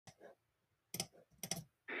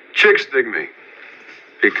Chicks dig me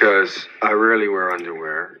because I rarely wear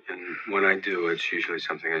underwear, and when I do, it's usually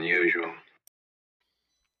something unusual.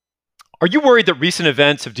 Are you worried that recent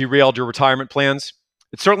events have derailed your retirement plans?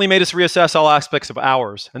 It certainly made us reassess all aspects of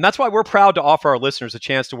ours, and that's why we're proud to offer our listeners a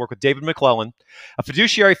chance to work with David McClellan, a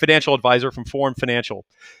fiduciary financial advisor from Forum Financial.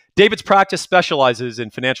 David's practice specializes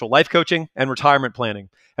in financial life coaching and retirement planning.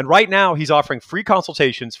 And right now, he's offering free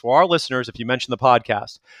consultations for our listeners if you mention the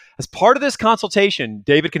podcast. As part of this consultation,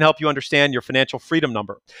 David can help you understand your financial freedom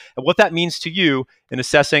number and what that means to you in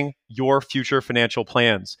assessing your future financial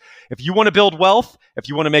plans. If you want to build wealth, if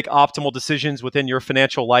you want to make optimal decisions within your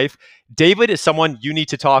financial life, David is someone you need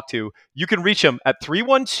to talk to. You can reach him at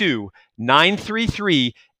 312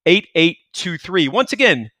 933 8823. Once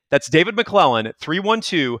again, that's David McClellan at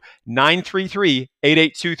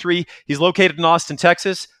 312-933-8823. He's located in Austin,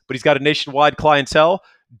 Texas, but he's got a nationwide clientele.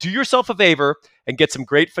 Do yourself a favor and get some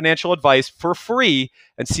great financial advice for free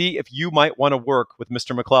and see if you might want to work with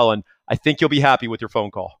Mr. McClellan. I think you'll be happy with your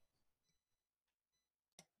phone call.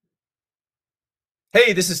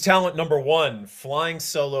 Hey, this is talent number one, flying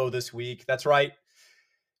solo this week. That's right.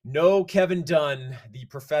 No Kevin Dunn, the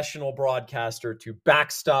professional broadcaster, to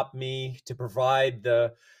backstop me, to provide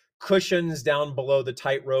the cushions down below the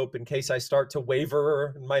tightrope in case I start to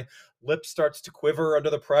waver and my lip starts to quiver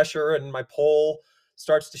under the pressure and my pole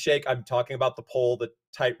starts to shake. I'm talking about the pole that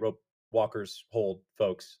tightrope walkers hold,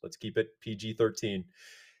 folks. Let's keep it PG-13.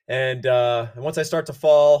 And once I start to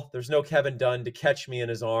fall, there's no Kevin Dunn to catch me in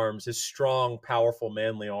his arms, his strong, powerful,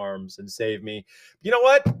 manly arms, and save me. You know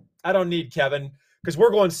what? I don't need Kevin because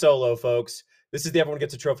we're going solo, folks. This is the Everyone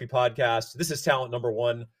Gets a Trophy podcast. This is talent number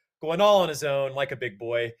one, going all on his own like a big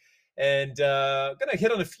boy. And going to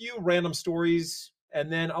hit on a few random stories. And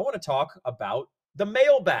then I want to talk about the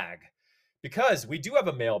mailbag because we do have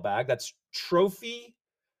a mailbag. That's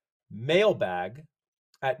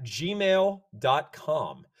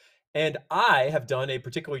trophymailbag@gmail.com. And I have done a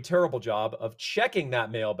particularly terrible job of checking that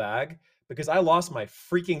mailbag because I lost my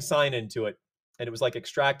freaking sign into it. And it was like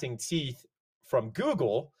extracting teeth from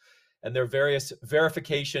Google and their various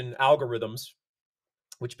verification algorithms,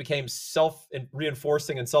 which became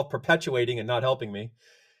self-reinforcing and self-perpetuating and not helping me.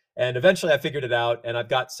 And eventually I figured it out, and I've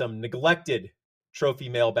got some neglected trophy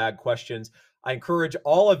mailbag questions. I encourage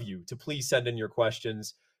all of you to please send in your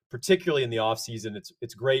questions, particularly in the off season.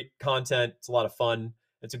 It's great content. It's a lot of fun.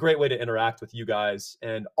 It's a great way to interact with you guys.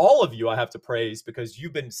 And all of you I have to praise because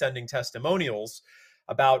you've been sending testimonials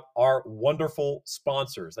about our wonderful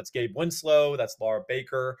sponsors. That's Gabe Winslow, that's Laura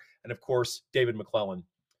Baker, and of course, David McClellan.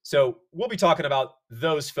 So we'll be talking about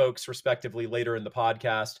those folks respectively later in the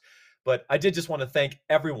podcast. But I did just want to thank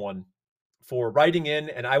everyone for writing in,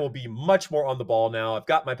 and I will be much more on the ball now. I've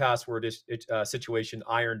got my password situation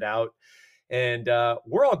ironed out, and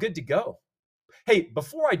we're all good to go. Hey,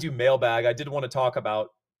 before I do mailbag, I did want to talk about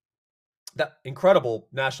that incredible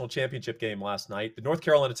national championship game last night. The North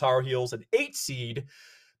Carolina Tar Heels, an 8 seed,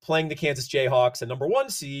 playing the Kansas Jayhawks, a number 1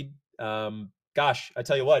 seed. Gosh, I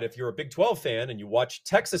tell you what, if you're a Big 12 fan and you watch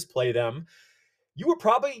Texas play them, you would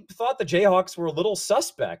probably thought the Jayhawks were a little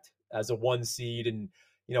suspect as a 1 seed. And,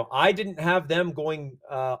 you know, I didn't have them going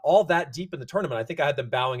all that deep in the tournament. I think I had them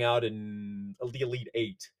bowing out in the Elite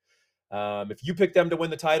 8. If you picked them to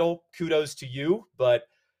win the title, kudos to you. But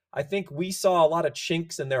I think we saw a lot of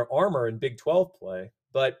chinks in their armor in Big 12 play.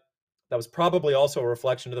 But that was probably also a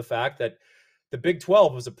reflection of the fact that the Big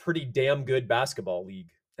 12 was a pretty damn good basketball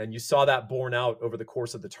league. And you saw that borne out over the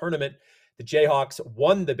course of the tournament. The Jayhawks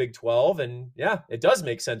won the Big 12, and yeah, it does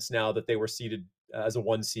make sense now that they were seeded as a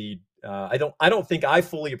 1 seed. I don't think I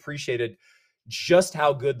fully appreciated just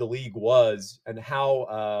how good the league was and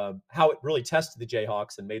how it really tested the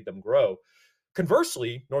Jayhawks and made them grow.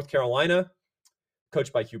 Conversely, North Carolina,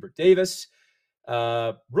 coached by Hubert Davis,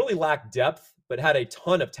 really lacked depth, but had a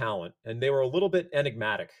ton of talent, and they were a little bit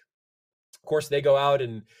enigmatic. Of course, they go out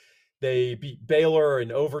and they beat Baylor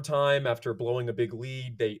in overtime after blowing a big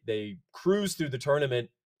lead. They cruise through the tournament,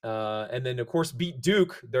 and then, of course, beat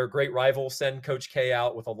Duke, their great rival, send Coach K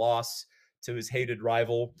out with a loss to his hated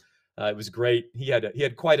rival. It was great. He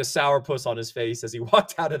had quite a sourpuss on his face as he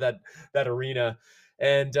walked out of that arena.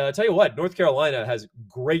 And tell you what, North Carolina has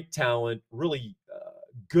great talent, really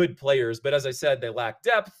good players. But as I said, they lack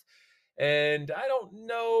depth. And I don't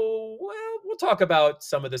know. Well, we'll talk about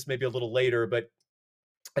some of this maybe a little later. But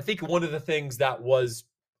I think one of the things that was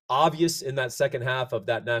obvious in that second half of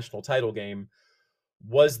that national title game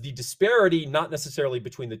was the disparity, not necessarily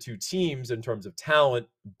between the two teams in terms of talent,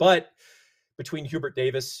 but between Hubert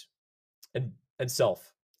Davis and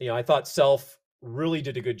Self. You know, I thought Self really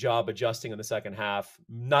did a good job adjusting in the second half,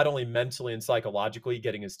 not only mentally and psychologically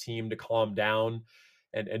getting his team to calm down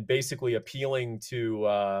and basically appealing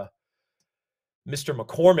to Mr.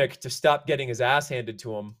 McCormick to stop getting his ass handed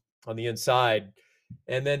to him on the inside.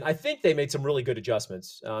 And then I think they made some really good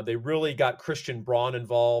adjustments. They really got Christian Braun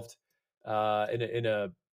involved in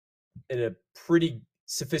a pretty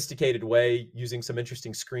sophisticated way, using some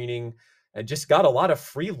interesting screening, and just got a lot of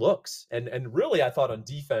free looks. And really, I thought on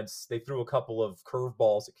defense, they threw a couple of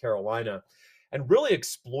curveballs at Carolina and really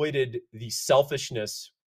exploited the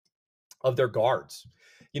selfishness of their guards.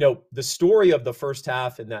 The story of the first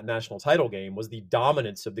half in that national title game was the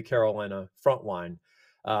dominance of the Carolina front line.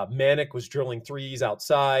 Manek was drilling threes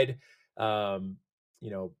outside. Backout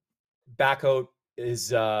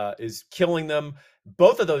is killing them.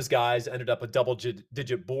 Both of those guys ended up with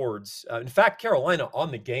double-digit boards. In fact, Carolina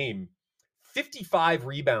on the game, 55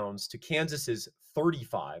 rebounds to Kansas's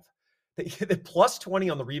 35. They plus 20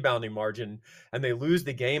 on the rebounding margin, and they lose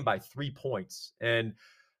the game by 3 points. And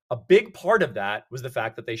a big part of that was the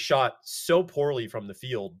fact that they shot so poorly from the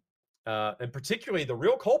field, and particularly the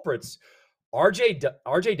real culprits,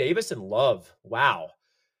 RJ Davis and Love. Wow.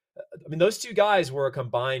 I mean, those two guys were a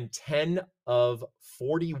combined 10 of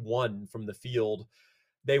 41 from the field.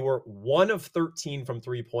 They were 1 of 13 from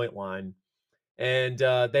three-point line, and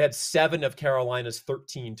they had 7 of Carolina's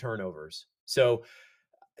 13 turnovers. So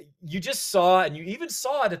you just saw, and you even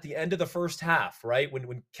saw it at the end of the first half, right?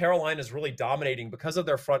 When Carolina's really dominating because of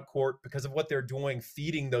their front court, because of what they're doing,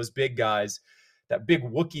 feeding those big guys, that big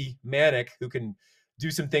Wookie Manek who can do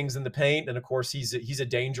some things in the paint. And of course, he's a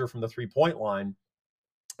danger from the three-point line.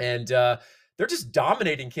 And they're just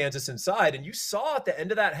dominating Kansas inside. And you saw at the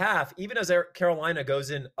end of that half, even as Carolina goes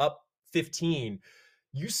in up 15,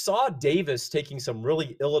 you saw Davis taking some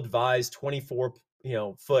really ill-advised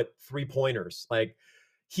 24-foot three-pointers, like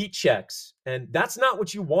heat checks. And that's not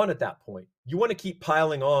what you want at that point. You want to keep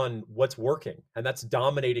piling on what's working, and that's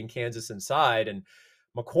dominating Kansas inside. And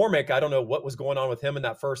McCormick, I don't know what was going on with him in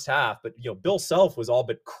that first half, but Bill Self was all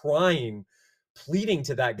but crying, pleading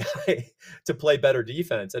to that guy to play better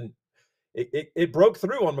defense. And it broke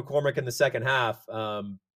through on McCormick in the second half.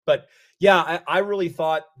 But yeah, I really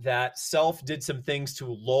thought that Self did some things to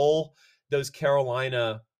lull those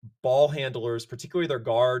Carolina ball handlers, particularly their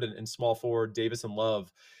guard and small forward Davis and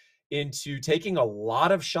Love, into taking a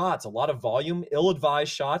lot of shots, a lot of volume,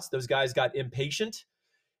 ill-advised shots. Those guys got impatient,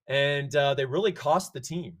 and they really cost the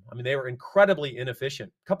team. I mean, they were incredibly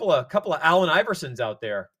inefficient. Couple of Allen Iversons out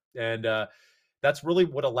there, and that's really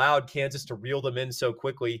what allowed Kansas to reel them in so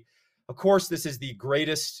quickly. Of course, this is the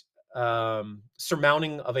greatest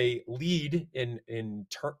surmounting of a lead in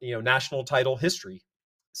national title history.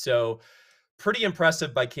 So pretty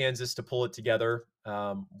impressive by Kansas to pull it together.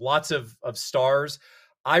 Lots of stars.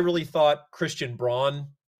 I really thought Christian Braun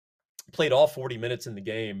played all 40 minutes in the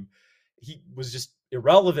game. He was just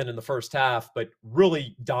irrelevant in the first half, but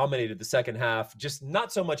really dominated the second half. Just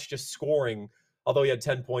not so much just scoring, although he had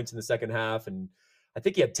 10 points in the second half, and I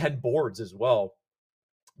think he had 10 boards as well.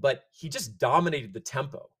 But he just dominated the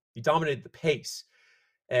tempo. He dominated the pace.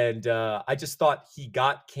 And I just thought he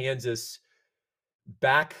got Kansas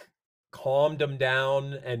back, calmed them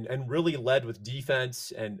down, and really led with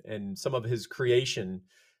defense and some of his creation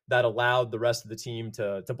that allowed the rest of the team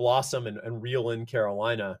to blossom and reel in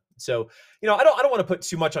Carolina. So, I don't want to put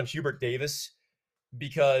too much on Hubert Davis,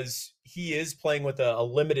 because he is playing with a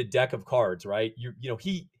limited deck of cards, right?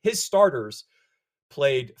 His starters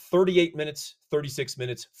played 38 minutes, 36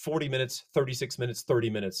 minutes, 40 minutes, 36 minutes, 30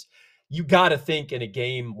 minutes. You got to think in a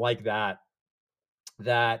game like that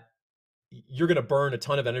you're going to burn a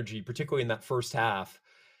ton of energy, particularly in that first half.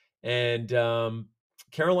 And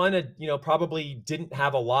Carolina, probably didn't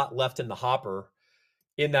have a lot left in the hopper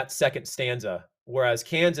in that second stanza, whereas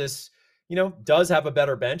Kansas, does have a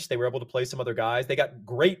better bench. They were able to play some other guys. They got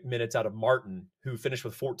great minutes out of Martin, who finished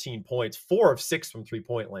with 14 points, 4 of 6 from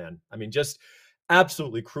three-point land. I mean, just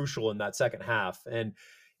absolutely crucial in that second half. And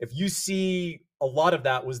if you see, a lot of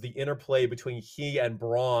that was the interplay between he and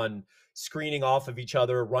Braun, screening off of each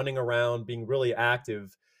other, running around, being really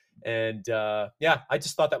active. And I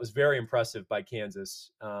just thought that was very impressive by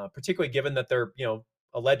Kansas, particularly given that their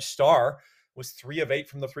alleged star was 3 of 8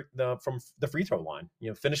 from the free throw line.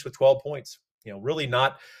 Finished with 12 points. Really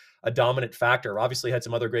not a dominant factor. Obviously had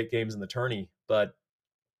some other great games in the tourney, but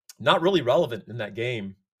not really relevant in that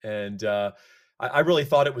game. And I really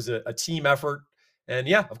thought it was a team effort. And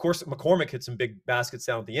yeah, of course, McCormick hit some big baskets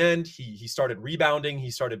down at the end. He started rebounding.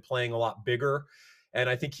 He started playing a lot bigger. And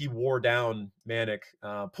I think he wore down Manek.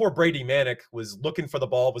 Poor Brady Manek was looking for the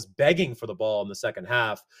ball, was begging for the ball in the second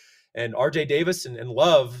half. And RJ Davis and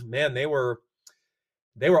Love, man, they were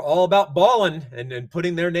they were all about balling and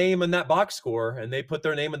putting their name in that box score, and they put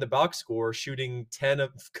their name in the box score, shooting 10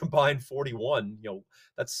 of combined 41.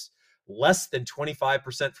 That's less than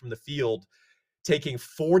 25% from the field, taking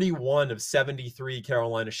 41 of 73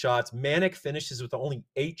 Carolina shots. Manek finishes with only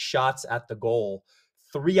 8 shots at the goal,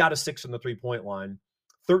 3 out of 6 from the three-point line,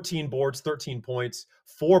 13 boards, 13 points,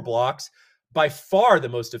 4 blocks. By far the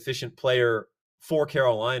most efficient player for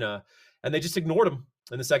Carolina, and they just ignored him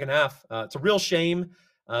in the second half. It's a real shame.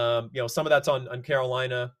 Some of that's on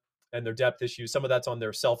Carolina and their depth issues. Some of that's on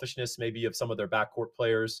their selfishness, maybe of some of their backcourt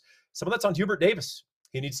players. Some of that's on Hubert Davis.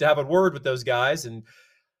 He needs to have a word with those guys and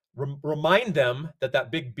remind them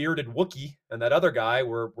that big bearded Wookiee and that other guy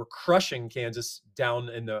were crushing Kansas down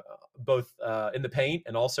in the both in the paint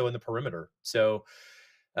and also in the perimeter. So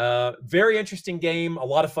very interesting game, a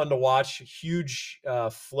lot of fun to watch, huge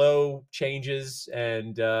flow changes,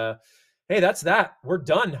 and hey, that's that. We're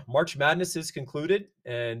done. March Madness is concluded,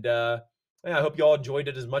 and I hope you all enjoyed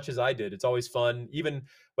it as much as I did. It's always fun, even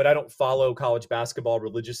when I don't follow college basketball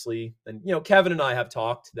religiously. And Kevin and I have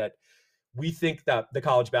talked that we think that the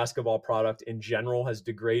college basketball product in general has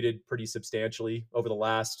degraded pretty substantially over the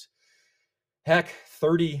last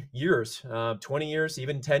 30 years, 20 years,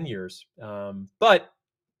 even 10 years. But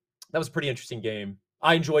that was a pretty interesting game.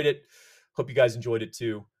 I enjoyed it. Hope you guys enjoyed it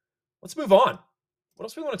too. Let's move on. What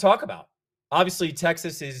else do we want to talk about? Obviously,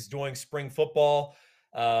 Texas is doing spring football.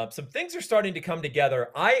 Some things are starting to come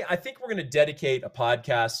together. I think we're going to dedicate a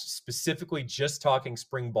podcast specifically just talking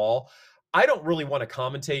spring ball. I don't really want to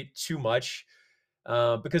commentate too much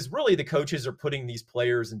because really the coaches are putting these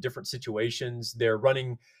players in different situations. They're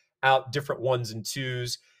running out different ones and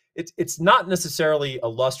twos. It's not necessarily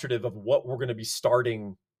illustrative of what we're going to be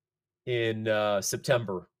starting in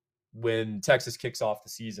September when Texas kicks off the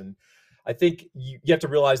season. I think you have to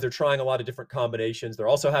realize they're trying a lot of different combinations. They're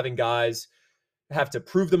also having guys have to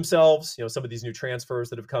prove themselves. Some of these new transfers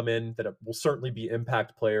that have come in that will certainly be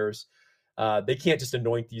impact players. They can't just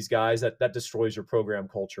anoint these guys. That destroys your program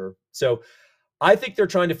culture. So I think they're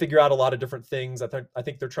trying to figure out a lot of different things. I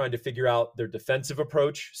think they're trying to figure out their defensive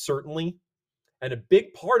approach, certainly. And a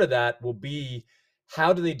big part of that will be,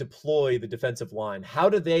 how do they deploy the defensive line? How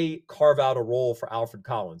do they carve out a role for Alfred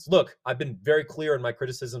Collins? Look, I've been very clear in my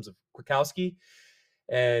criticisms of Kwiatkowski.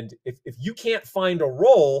 And if you can't find a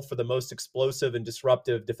role for the most explosive and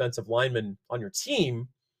disruptive defensive lineman on your team,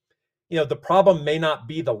 the problem may not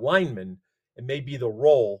be the lineman. It may be the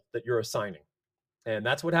role that you're assigning. And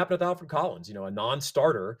that's what happened with Alfred Collins, a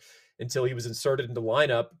non-starter until he was inserted into the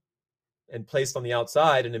lineup and placed on the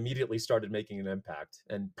outside and immediately started making an impact,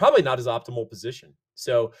 and probably not his optimal position.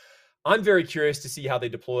 So I'm very curious to see how they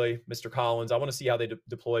deploy Mr. Collins. I want to see how they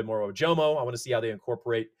deploy Moro Ojomo. I want to see how they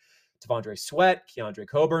incorporate T'Vondre Sweat, Keandre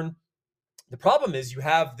Coburn. The problem is you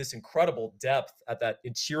have this incredible depth at that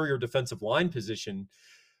interior defensive line position,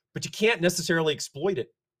 but you can't necessarily exploit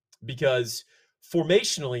it because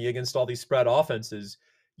formationally against all these spread offenses,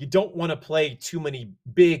 you don't want to play too many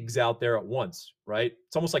bigs out there at once, right?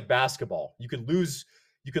 It's almost like basketball. You could lose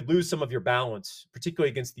some of your balance, particularly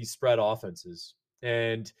against these spread offenses.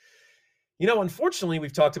 And, unfortunately,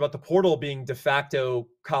 we've talked about the portal being de facto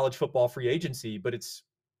college football free agency, but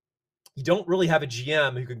you don't really have a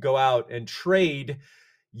GM who could go out and trade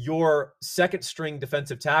your second string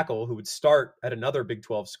defensive tackle who would start at another Big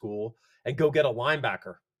 12 school and go get a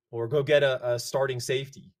linebacker or go get a starting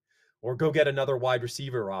safety or go get another wide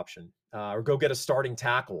receiver option or go get a starting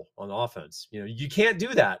tackle on offense. You can't do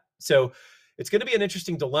that. So it's going to be an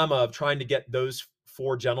interesting dilemma of trying to get those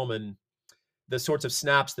 4 gentlemen the sorts of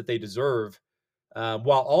snaps that they deserve,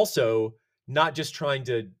 while also not just trying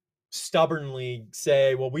to stubbornly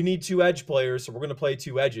say, well, we need 2 edge players, so we're going to play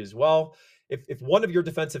 2 edges. Well, if one of your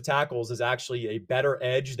defensive tackles is actually a better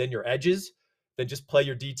edge than your edges, then just play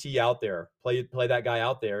your DT out there, play that guy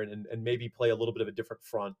out there, and maybe play a little bit of a different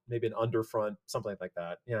front, maybe an under front, something like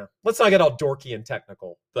that. Yeah, let's not get all dorky and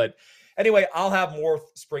technical. But anyway, I'll have more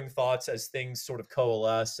spring thoughts as things sort of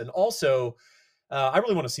coalesce. And also, I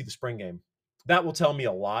really want to see the spring game. That will tell me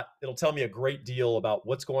a lot. It'll tell me a great deal about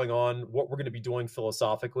what's going on, what we're going to be doing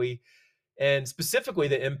philosophically, and specifically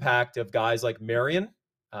the impact of guys like Marion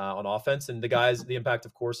on offense and the impact,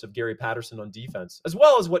 of course, of Gary Patterson on defense, as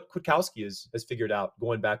well as what Kwiatkowski has figured out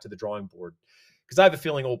going back to the drawing board. Because I have a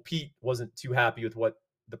feeling old Pete wasn't too happy with what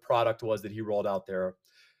the product was that he rolled out there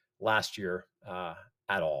last year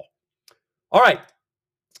at all. All right,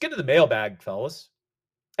 let's get to the mailbag, fellas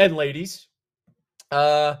and ladies.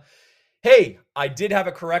 Hey, I did have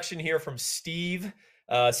a correction here from Steve.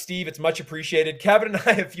 Steve, it's much appreciated. Kevin and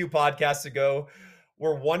I, a few podcasts ago,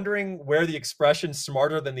 were wondering where the expression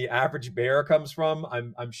 "smarter than the average bear" comes from.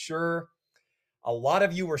 I'm sure A lot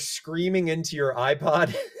of you were screaming into your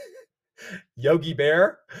iPod, Yogi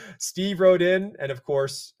Bear. Steve wrote in, and of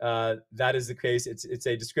course, that is the case. It's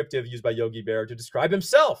a descriptive used by Yogi Bear to describe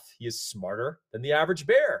himself. He is smarter than the average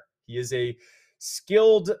bear. He is a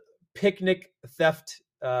skilled picnic theft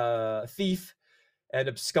thief and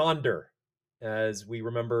absconder, as we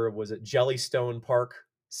remember, was at Jellystone Park.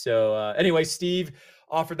 So anyway, Steve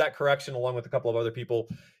offered that correction along with a couple of other people.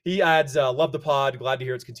 He adds, love the pod. Glad to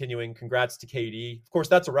hear it's continuing. Congrats to KD. Of course,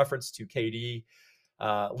 that's a reference to KD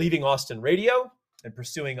leaving Austin Radio and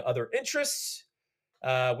pursuing other interests,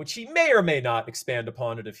 which he may or may not expand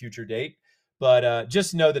upon at a future date. But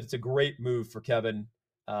just know that it's a great move for Kevin,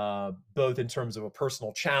 both in terms of a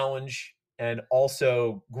personal challenge and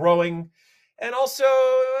also growing, and also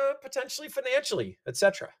potentially financially,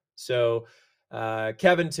 etc. So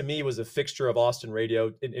Kevin, to me, was a fixture of Austin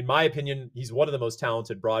radio. In my opinion, he's one of the most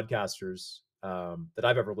talented broadcasters that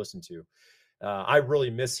I've ever listened to. I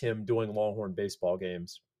really miss him doing Longhorn baseball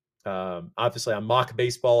games. Obviously, I mock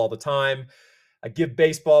baseball all the time. I give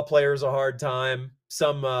baseball players a hard time.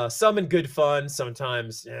 Some in good fun.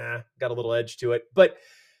 Sometimes, got a little edge to it. But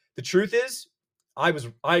the truth is, I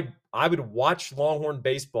would watch Longhorn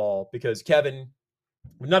baseball because Kevin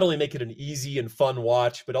would not only make it an easy and fun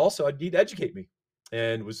watch, but also he'd educate me,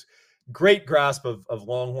 and was great grasp of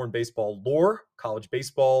Longhorn baseball lore, college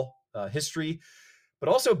baseball history, but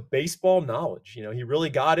also baseball knowledge. You know, he really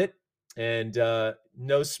got it, and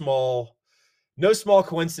no small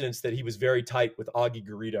coincidence that he was very tight with Augie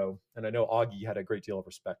Garrido, and I know Augie had a great deal of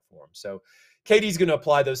respect for him. So KD's going to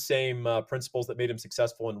apply those same principles that made him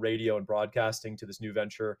successful in radio and broadcasting to this new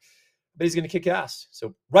venture, but he's going to kick ass.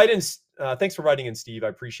 So write in. Thanks for writing in, Steve. I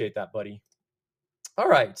appreciate that, buddy. All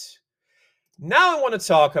right. Now I want to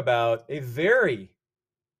talk about a very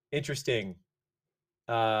interesting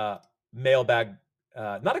mailbag,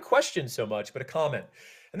 not a question so much, but a comment.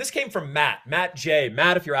 And this came from Matt J.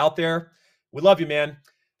 Matt, if you're out there, we love you, man.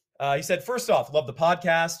 He said, first off, love the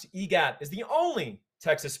podcast. EGAT is the only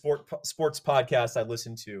Texas sports podcast I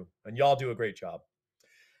listen to, and y'all do a great job.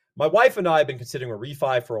 My wife and I have been considering a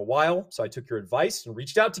refi for a while, so I took your advice and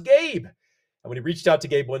reached out to Gabe. And when he reached out to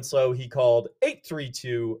Gabe Winslow, he called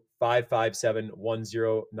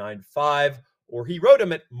 832-557-1095, or he wrote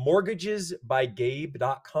him at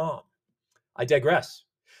mortgagesbygabe.com. I digress.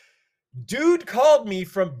 Dude called me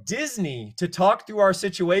from Disney to talk through our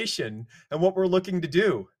situation and what we're looking to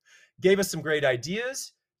do. Gave us some great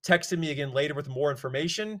ideas, texted me again later with more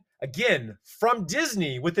information. Again, from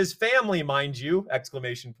Disney with his family, mind you,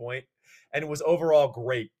 exclamation point. And it was overall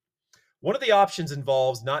great. One of the options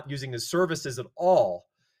involves not using his services at all,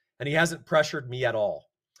 and he hasn't pressured me at all.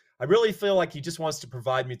 I really feel like he just wants to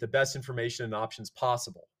provide me the best information and options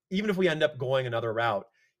possible. Even if we end up going another route,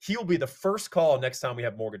 he will be the first call next time we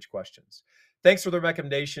have mortgage questions. Thanks for the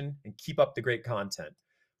recommendation, and keep up the great content.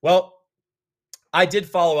 Well, I did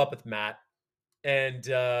follow up with Matt, and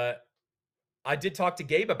I did talk to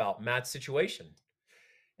Gabe about Matt's situation.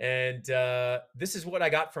 And this is what I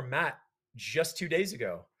got from Matt just 2 days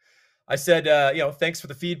ago. I said, thanks for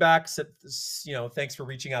the feedback. Thanks for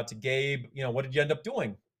reaching out to Gabe. What did you end up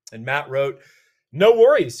doing? And Matt wrote, no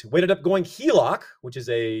worries. We ended up going HELOC, which is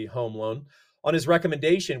a home loan, on his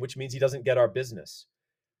recommendation, which means he doesn't get our business.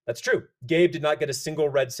 That's true. Gabe did not get a single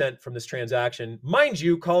red cent from this transaction. Mind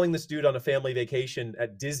you, calling this dude on a family vacation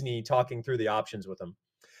at Disney, talking through the options with him.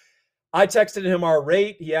 I texted him our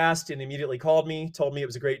rate. He asked and immediately called me, told me it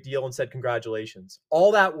was a great deal, and said congratulations.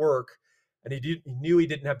 All that work, and he knew he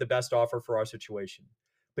didn't have the best offer for our situation.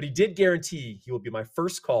 But he did guarantee he will be my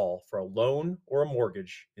first call for a loan or a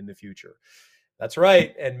mortgage in the future. That's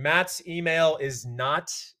right. And Matt's email is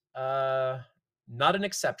not an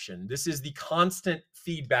exception. This is the constant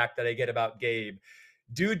feedback that I get about Gabe.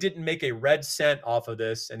 Dude didn't make a red cent off of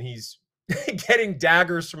this, and he's getting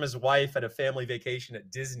daggers from his wife at a family vacation at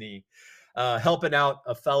Disney, helping out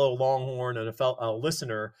a fellow Longhorn and a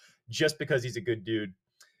listener just because he's a good dude.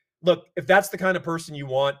 Look, if that's the kind of person you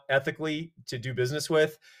want ethically to do business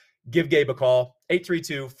with, give Gabe a call,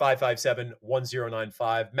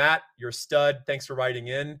 832-557-1095. Matt, you're a stud. Thanks for writing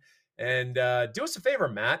in. And do us a favor,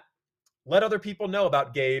 Matt. Let other people know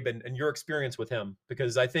about Gabe and your experience with him,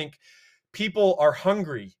 because I think people are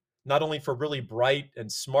hungry, not only for really bright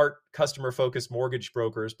and smart customer-focused mortgage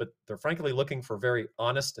brokers, but they're frankly looking for very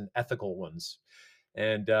honest and ethical ones.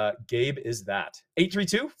 And Gabe is that.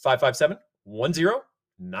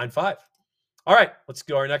 832-557-1095. All right, let's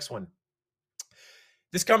go to our next one.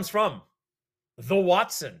 This comes from the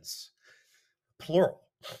Watsons, plural.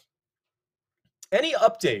 Any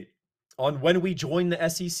update on when we join the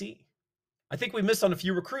SEC? I think we missed on a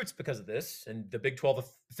few recruits because of this, and the Big 12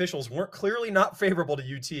 officials weren't clearly not favorable to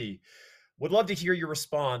UT. Would love to hear your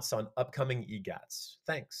response on upcoming EGATs.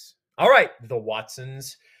 Thanks. All right, the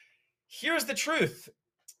Watsons. Here's the truth.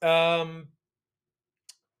 The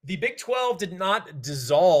Big 12 did not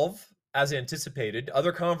dissolve as anticipated.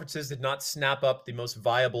 Other conferences did not snap up the most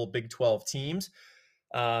viable Big 12 teams.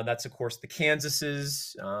 That's, of course, the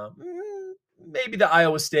Kansases, maybe the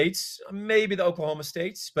Iowa States, maybe the Oklahoma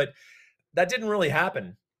States, but that didn't really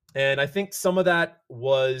happen. And I think some of that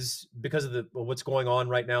was because of what's going on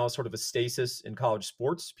right now, sort of a stasis in college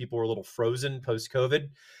sports. People were a little frozen post-COVID.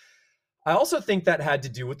 I also think that had to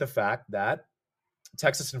do with the fact that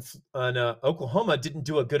Texas and Oklahoma didn't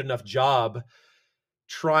do a good enough job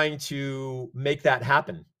trying to make that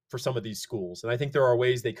happen for some of these schools. And I think there are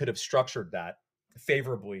ways they could have structured that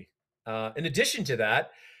favorably. In addition to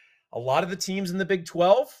that, a lot of the teams in the Big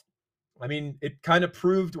 12, I mean, it kind of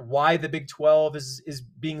proved why the Big 12 is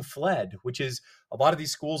being fled, which is a lot of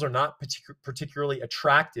these schools are not particularly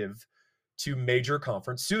attractive to major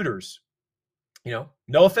conference suitors. No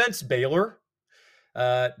offense, Baylor,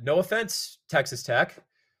 no offense, Texas Tech,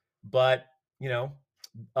 but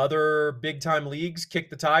other big time leagues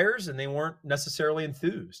kicked the tires and they weren't necessarily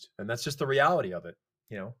enthused, and that's just the reality of it.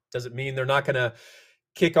 Doesn't mean they're not going to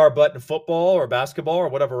kick our butt in football or basketball or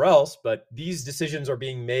whatever else, but these decisions are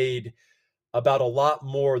being made about a lot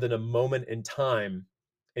more than a moment in time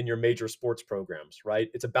in your major sports programs, right?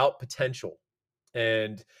 It's about potential.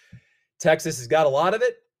 And Texas has got a lot of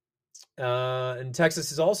it. And Texas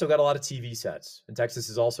has also got a lot of TV sets. And Texas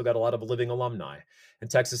has also got a lot of living alumni.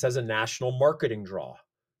 And Texas has a national marketing draw,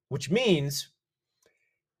 which means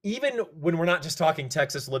even when we're not just talking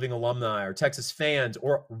Texas living alumni or Texas fans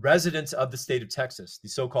or residents of the state of Texas, the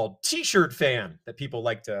so-called T-shirt fan that people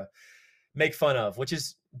like to make fun of, which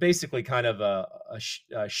is basically kind of a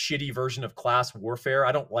shitty version of class warfare.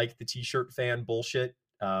 I don't like the T-shirt fan bullshit.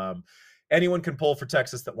 Anyone can pull for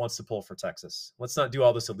Texas that wants to pull for Texas. Let's not do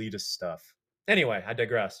all this elitist stuff. Anyway, I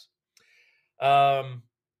digress. I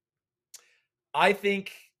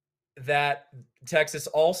think that Texas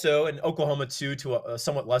also, and Oklahoma too, to a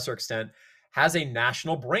somewhat lesser extent, has a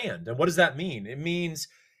national brand. And what does that mean? It means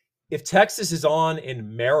if Texas is on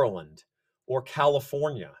in Maryland or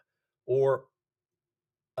California or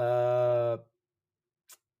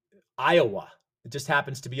Iowa, it just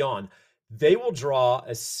happens to be on, they will draw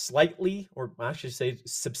a slightly, or I should say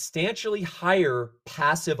substantially higher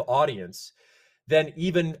passive audience than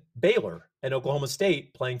even Baylor and Oklahoma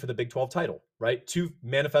State playing for the Big 12 title, right? Two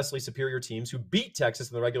manifestly superior teams who beat Texas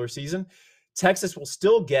in the regular season. Texas will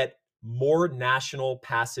still get more national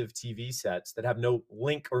passive TV sets that have no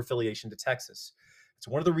link or affiliation to Texas. It's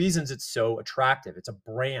one of the reasons it's so attractive. It's a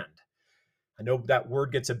brand. I know that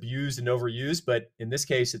word gets abused and overused, but in this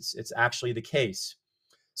case, it's actually the case.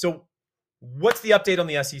 So what's the update on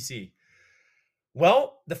the SEC?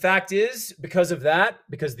 Well, the fact is, because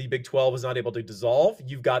the Big 12 was not able to dissolve,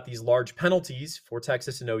 you've got these large penalties for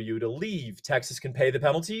Texas and OU to leave. Texas can pay the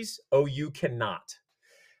penalties, OU cannot.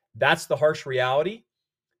 That's the harsh reality.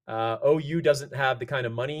 OU doesn't have the kind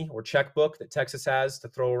of money or checkbook that Texas has to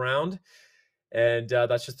throw around, and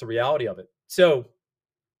that's just the reality of it. So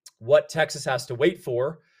what Texas has to wait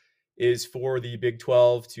for is for the Big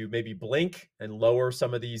 12 to maybe blink and lower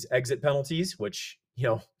some of these exit penalties, which,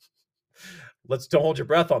 don't hold your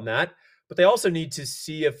breath on that. But they also need to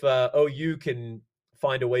see if OU can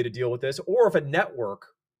find a way to deal with this, or if a network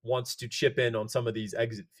wants to chip in on some of these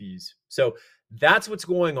exit fees. So that's what's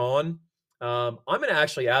going on. I'm going to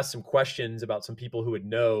actually ask some questions about some people who would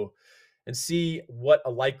know and see what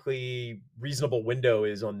a likely reasonable window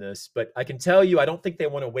is on this. But I can tell you, I don't think they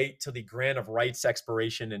want to wait till the grant of rights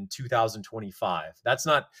expiration in 2025. That's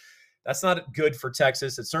not good for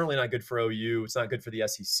Texas. It's certainly not good for OU. It's not good for the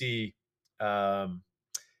SEC.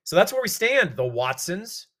 So that's where we stand, the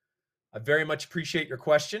Watsons. I very much appreciate your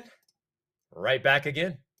question. Right back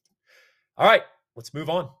again. All right, let's move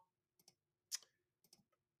on.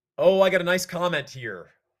 Oh, I got a nice comment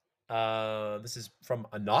here. This is from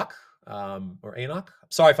Anak, or Enoch.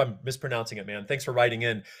 Sorry if I'm mispronouncing it, man. Thanks for writing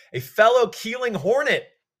in. A fellow Keeling Hornet.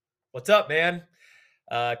 What's up, man?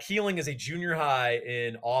 Keeling is a junior high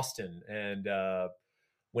in Austin. And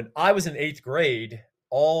when I was in 8th grade,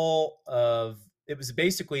 it was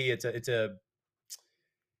basically, if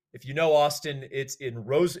you know Austin, it's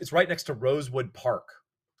right next to Rosewood Park,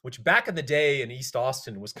 which back in the day in East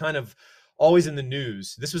Austin was kind of always in the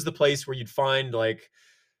news. This was the place where you'd find like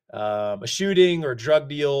a shooting or drug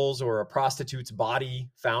deals or a prostitute's body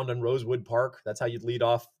found in Rosewood Park. That's how you'd lead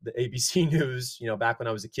off the ABC News, back when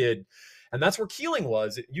I was a kid. And that's where Keeling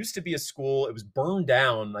was. It used to be a school. It was burned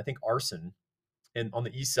down, I think arson, on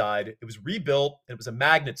the east side. It was rebuilt. It was a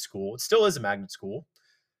magnet school. It still is a magnet school.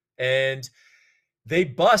 And they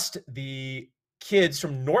bused the kids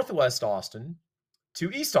from Northwest Austin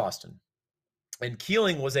to East Austin. And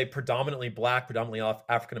Keeling was a predominantly Black, predominantly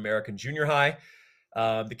African-American junior high.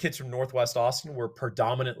 The kids from Northwest Austin were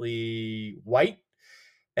predominantly white.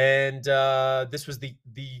 And this was the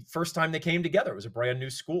first time they came together. It was a brand new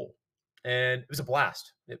school. And it was a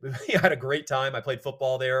blast. We had a great time. I played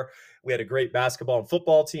football there. We had a great basketball and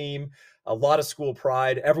football team, a lot of school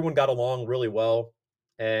pride. Everyone got along really well.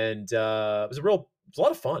 And it was a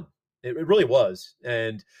lot of fun. It really was.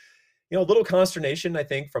 And, a little consternation, I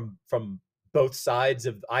think, from both sides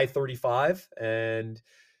of I-35. And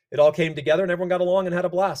it all came together and everyone got along and had a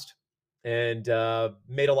blast. And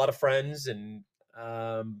made a lot of friends and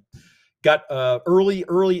got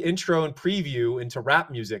early intro and preview into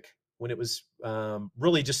rap music when it was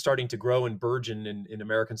really just starting to grow and burgeon in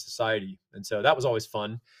American society. And so that was always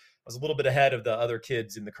fun. I was a little bit ahead of the other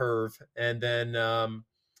kids in the curve. And then,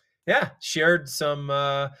 shared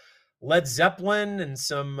some Led Zeppelin and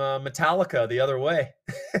some Metallica the other way.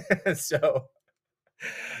 So,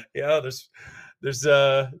 there's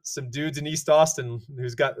some dudes in East Austin who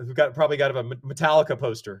probably got a Metallica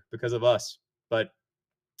poster because of us. But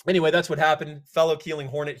anyway, that's what happened. Fellow Keeling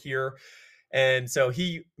Hornet here. And so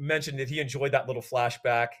he mentioned that he enjoyed that little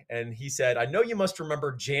flashback. And he said, I know you must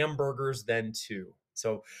remember Jam Burgers then too.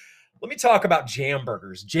 So let me talk about Jam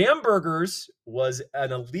Burgers. Jam Burgers was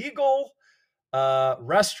an illegal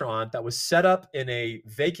restaurant that was set up in a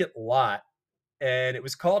vacant lot. And it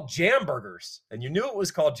was called Jam Burgers. And you knew it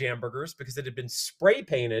was called Jam Burgers because it had been spray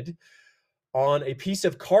painted on a piece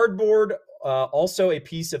of cardboard, also a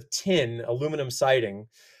piece of tin, aluminum siding.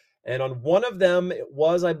 And on one of them, it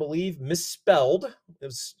was, I believe, misspelled. It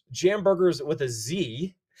was Jam Burgers with a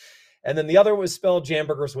Z. And then the other was spelled Jam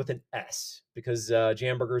Burgers with an S because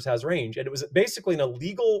Jam Burgers has range. And it was basically an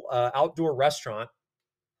illegal outdoor restaurant.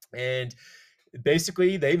 And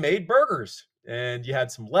basically, they made burgers. And you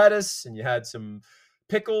had some lettuce and you had some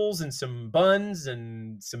pickles and some buns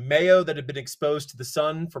and some mayo that had been exposed to the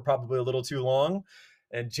sun for probably a little too long.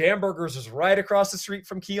 And Jam Burgers was right across the street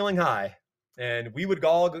from Keeling High. And we'd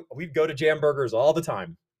go to Jam Burgers all the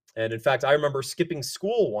time. And in fact, I remember skipping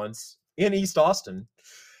school once in East Austin.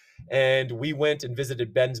 And we went and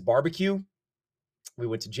visited Ben's Barbecue. We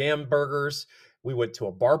went to Jam Burgers. We went to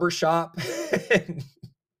a barber shop.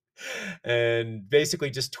 And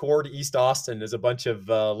basically just toured East Austin as a bunch of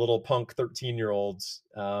little punk 13-year-olds.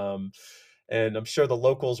 And I'm sure the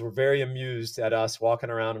locals were very amused at us walking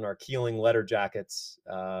around in our Keeling leather jackets,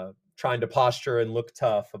 trying to posture and look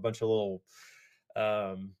tough. A bunch of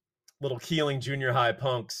little Keeling junior high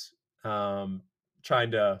punks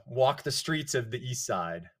trying to walk the streets of the East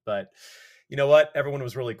Side. But you know what? Everyone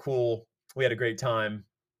was really cool. We had a great time.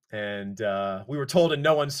 And we were told in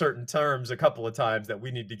no uncertain terms a couple of times that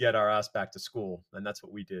we need to get our ass back to school. And that's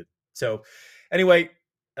what we did. So anyway,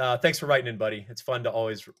 thanks for writing in, buddy. It's fun to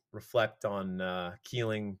always reflect on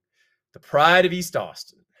Keeling, the pride of East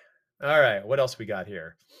Austin. All right, what else we got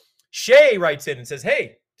here? Shay writes in and says,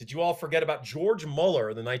 hey, did you all forget about George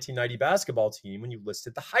Muller, the 1990 basketball team, when you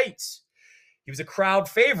listed the Heights? He was a crowd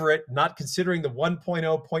favorite, not considering the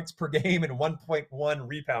 1.0 points per game and 1.1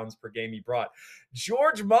 rebounds per game he brought.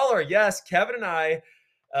 George Muller, yes, Kevin and I,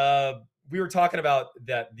 we were talking about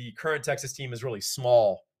that the current Texas team is really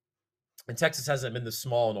small, and Texas hasn't been this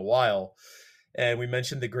small in a while. And we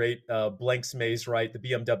mentioned the great Blanks Mays, right? The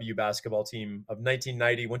BMW basketball team of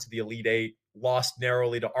 1990 went to the Elite Eight, lost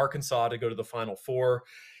narrowly to Arkansas to go to the Final Four.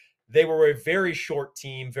 They were a very short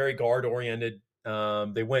team, very guard-oriented.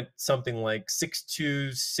 They went something like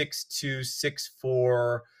 6'2", 6'2",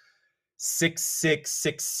 6'4", 6'6",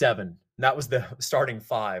 6'7". That was the starting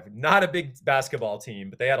five. Not a big basketball team,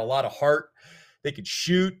 but they had a lot of heart. They could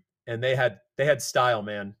shoot, and they had style,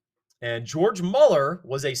 man. And George Muller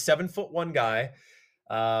was a 7'1" guy,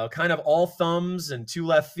 kind of all thumbs and 2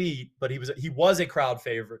 left feet, but he was a crowd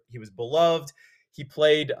favorite. He was beloved. He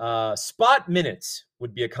played spot minutes,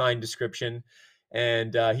 would be a kind description.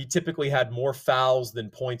 And he typically had more fouls than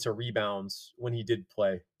points or rebounds when he did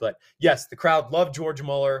play. But yes, the crowd loved George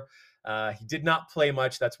Muller. He did not play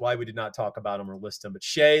much. That's why we did not talk about him or list him. But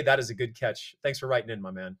Shay, that is a good catch. Thanks for writing in, my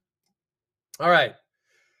man. All right.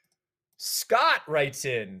 Scott writes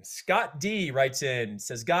in. Scott D writes in,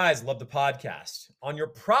 says, guys, love the podcast. On your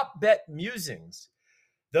prop bet musings,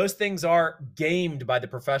 those things are gamed by the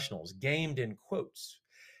professionals, gamed in quotes.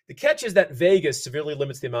 The catch is that Vegas severely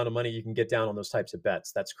limits the amount of money you can get down on those types of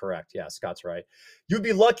bets. That's correct. Yeah, Scott's right. You'd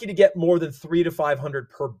be lucky to get more than $300 to $500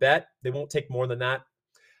 per bet. They won't take more than that.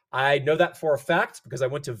 I know that for a fact because I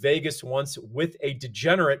went to Vegas once with a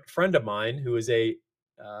degenerate friend of mine who is a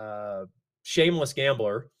shameless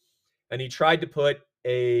gambler, and he tried to put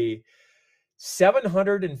a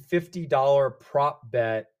 $750 prop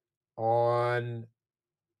bet on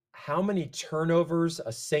how many turnovers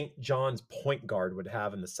a St. John's point guard would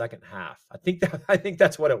have in the second half. I think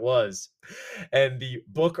that's what it was. And the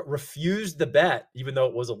book refused the bet, even though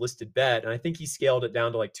it was a listed bet. And I think he scaled it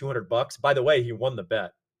down to like $200. By the way, he won the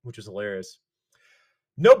bet, which was hilarious.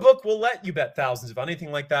 No book will let you bet thousands of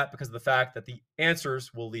anything like that because of the fact that the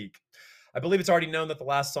answers will leak. I believe it's already known that the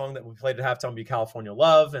last song that we played at halftime will be California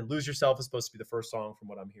Love, and Lose Yourself is supposed to be the first song from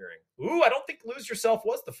what I'm hearing. Ooh, I don't think Lose Yourself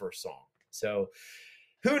was the first song. So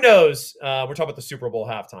who knows? We're talking about the Super Bowl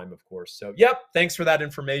halftime, of course. So, yep, thanks for that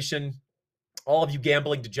information. All of you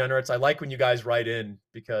gambling degenerates, I like when you guys write in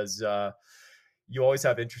because you always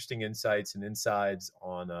have interesting insights and insides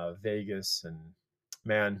on Vegas. And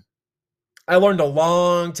man, I learned a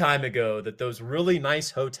long time ago that those really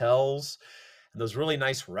nice hotels and those really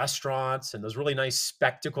nice restaurants and those really nice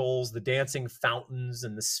spectacles, the dancing fountains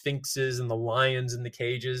and the sphinxes and the lions in the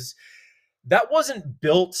cages, that wasn't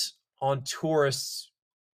built on tourists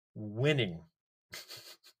winning.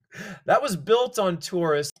 That was built on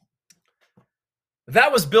tourists.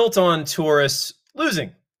 That was built on tourists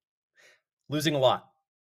losing a lot.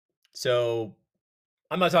 So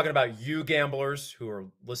I'm not talking about you gamblers who are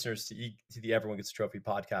listeners to the Everyone Gets a Trophy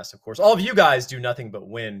podcast. Of course, all of you guys do nothing but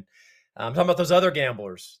win. I'm talking about those other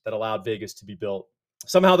gamblers that allowed Vegas to be built.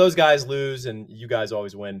 Somehow those guys lose and you guys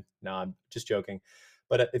always win. No, I'm just joking.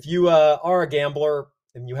 But if you are a gambler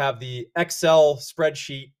and you have the Excel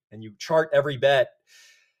spreadsheet and you chart every bet,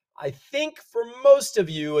 I think for most of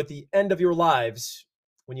you at the end of your lives,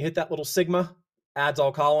 when you hit that little sigma, adds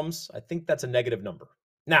all columns, I think that's a negative number.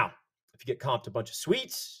 Now, if you get comped a bunch of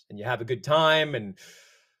sweets and you have a good time and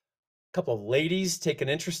a couple of ladies take an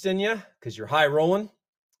interest in you because you're high rolling,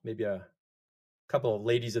 maybe a couple of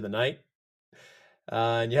ladies of the night,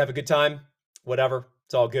 and you have a good time, whatever,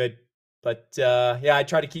 it's all good. But yeah, I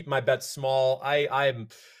try to keep my bets small. I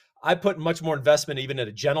put much more investment even at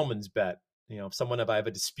a gentleman's bet. You know, if I have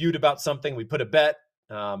a dispute about something, we put a bet.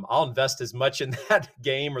 I'll invest as much in that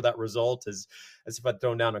game or that result as if I'd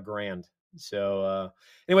thrown down $1,000. So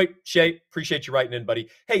anyway, Shay, appreciate you writing in, buddy.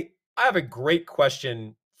 Hey, I have a great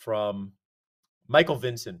question from Michael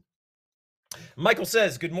Vinson. Michael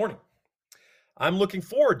says, good morning. I'm looking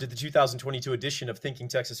forward to the 2022 edition of Thinking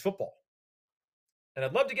Texas Football. And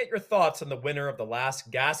I'd love to get your thoughts on the winner of the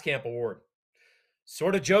last Gas Camp Award.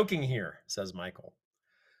 Sort of joking here, says Michael.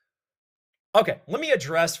 Okay, let me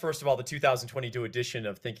address, first of all, the 2022 edition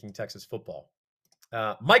of Thinking Texas Football.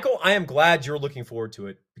 Michael, I am glad you're looking forward to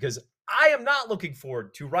it because I am not looking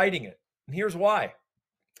forward to writing it. And here's why.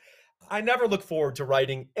 I never look forward to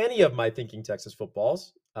writing any of my Thinking Texas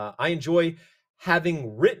Footballs. I enjoy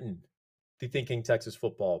having written the Thinking Texas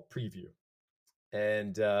Football preview.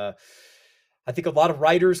 And I think a lot of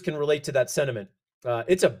writers can relate to that sentiment.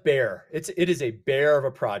 It's a bear. It is a bear of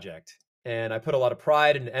a project. And I put a lot of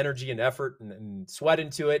pride and energy and effort and sweat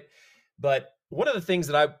into it. But one of the things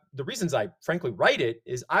the reasons I frankly write it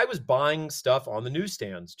is I was buying stuff on the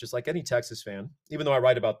newsstands, just like any Texas fan, even though I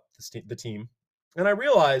write about the team. And I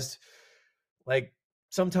realized, like,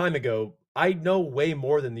 some time ago, I know way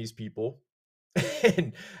more than these people.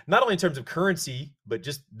 And not only in terms of currency, but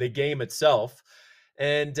just the game itself.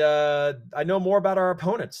 And I know more about our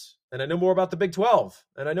opponents. And I know more about the Big 12.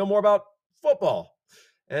 And I know more about football.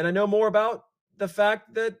 And I know more about the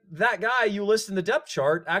fact that guy you list in the depth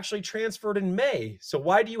chart actually transferred in May. So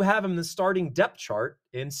why do you have him in the starting depth chart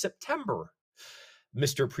in September,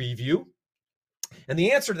 Mr. Preview? And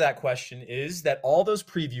the answer to that question is that all those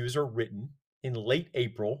previews are written in late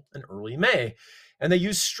April and early May. And they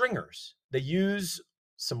use stringers. They use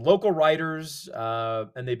some local writers,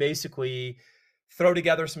 and they basically throw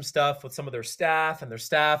together some stuff with some of their staff. And their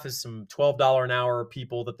staff is some $12 an hour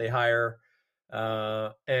people that they hire.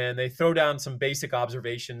 And they throw down some basic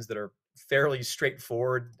observations that are fairly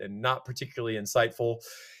straightforward and not particularly insightful.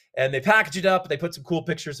 And they package it up. They put some cool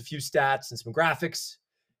pictures, a few stats, and some graphics.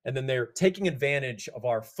 And then they're taking advantage of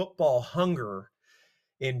our football hunger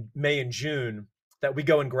in May and June that we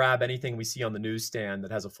go and grab anything we see on the newsstand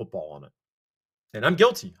that has a football on it. And I'm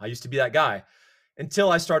guilty. I used to be that guy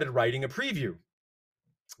until I started writing a preview.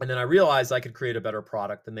 And then I realized I could create a better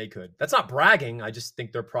product than they could. That's not bragging. I just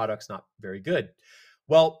think their product's not very good.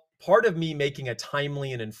 Well, part of me making a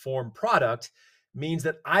timely and informed product means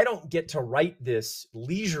that I don't get to write this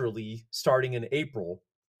leisurely starting in April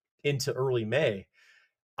into early May.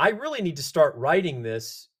 I really need to start writing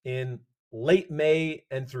this in late May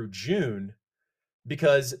and through June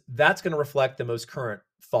because that's going to reflect the most current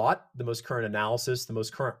thought, the most current analysis, the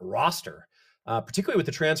most current roster, particularly with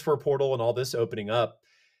the transfer portal and all this opening up.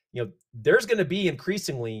 There's going to be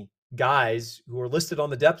increasingly guys who are listed on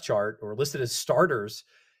the depth chart or listed as starters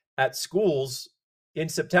at schools in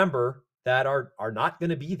September that are not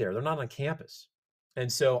going to be there. They're not on campus. And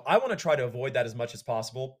so I want to try to avoid that as much as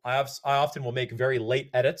possible. I often will make very late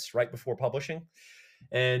edits right before publishing.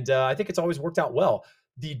 And I think it's always worked out well.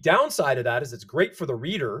 The downside of that is it's great for the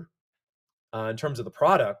reader in terms of the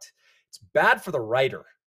product. It's bad for the writer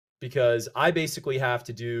because I basically have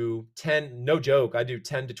to do 10, no joke, I do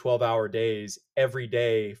 10 to 12-hour days every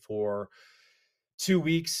day for 2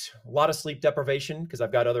 weeks, a lot of sleep deprivation because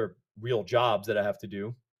I've got other real jobs that I have to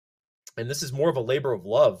do. And this is more of a labor of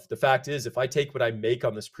love. The fact is, if I take what I make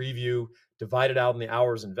on this preview, divide it out in the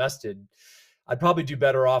hours invested, I'd probably do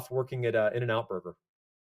better off working at In-N-Out Burger.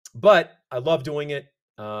 But I love doing it.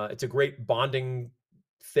 It's a great bonding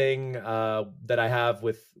thing that I have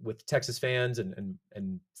with Texas fans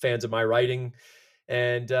and fans of my writing.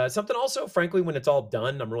 And something also, frankly, when it's all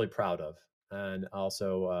done, I'm really proud of. And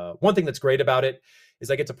also, one thing that's great about it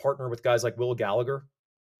is I get to partner with guys like Will Gallagher.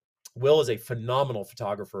 Will is a phenomenal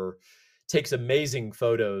photographer, takes amazing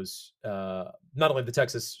photos, not only of the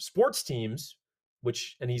Texas sports teams,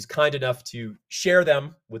 and he's kind enough to share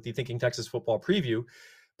them with the Thinking Texas Football preview,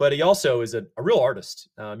 but he also is a real artist.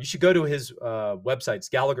 You should go to his websites,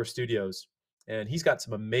 Gallagher Studios, and he's got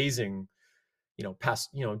some amazing,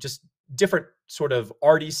 just different sort of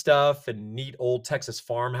arty stuff and neat old Texas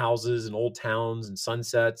farmhouses and old towns and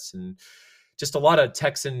sunsets and just a lot of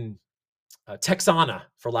Texana,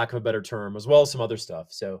 for lack of a better term, as well as some other stuff.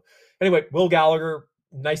 So anyway, Will Gallagher,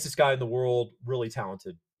 nicest guy in the world, really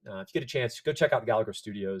talented. If you get a chance, go check out Gallagher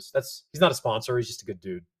Studios. He's not a sponsor. He's just a good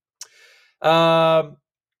dude.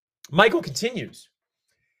 Michael continues.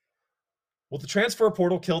 Will the transfer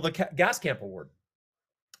portal kill the Gas Camp Award?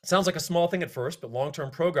 Sounds like a small thing at first, but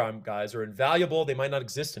long-term program guys are invaluable. They might not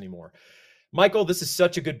exist anymore. Michael, this is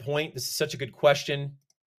such a good point. This is such a good question.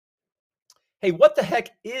 Hey, what the heck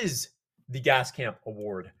is the Gas Camp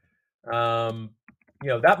Award?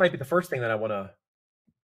 That might be the first thing that I want to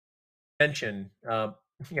mention.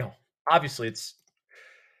 Obviously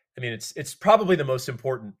it's probably the most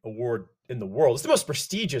important award in the world. It's the most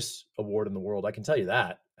prestigious award in the world. I can tell you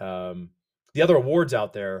that. The other awards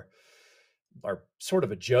out there are sort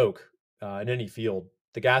of a joke in any field.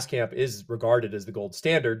 The Gas Camp is regarded as the gold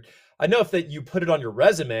standard. I know if that you put it on your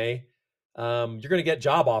resume, you're going to get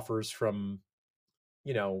job offers from,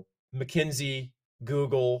 McKinsey,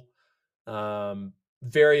 Google,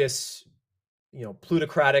 various,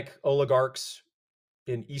 plutocratic oligarchs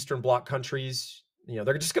in Eastern Bloc countries.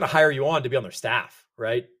 They're just going to hire you on to be on their staff,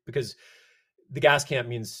 right? Because the Gas Camp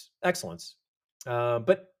means excellence.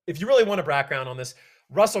 But if you really want a background on this,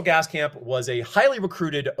 Russell Gaskamp was a highly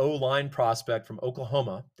recruited O-line prospect from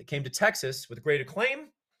Oklahoma that came to Texas with great acclaim.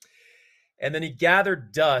 And then he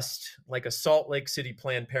gathered dust like a Salt Lake City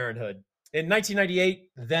Planned Parenthood. In 1998,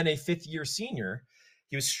 then a fifth-year senior,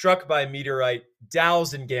 he was struck by a meteorite,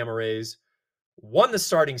 doused in gamma rays, won the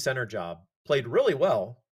starting center job, played really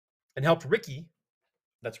well, and helped Ricky,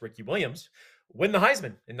 that's Ricky Williams, win the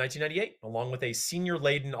Heisman in 1998, along with a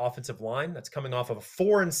senior-laden offensive line that's coming off of a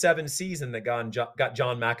 4-7 season that got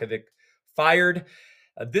John Mackovic fired.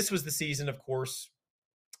 This was the season, of course,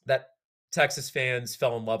 that Texas fans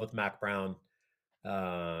fell in love with Mack Brown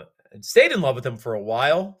and stayed in love with him for a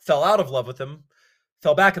while, fell out of love with him,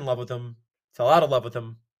 fell back in love with him, fell out of love with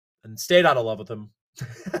him, and stayed out of love with him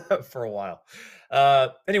for a while.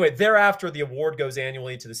 Anyway, thereafter, the award goes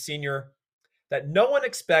annually to the senior that no one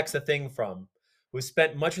expects a thing from, who has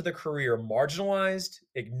spent much of their career marginalized,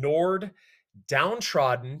 ignored,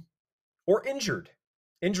 downtrodden, or injured.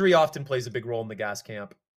 Injury often plays a big role in the Gas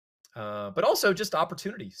Camp, but also just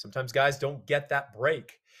opportunity. Sometimes guys don't get that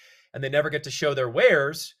break and they never get to show their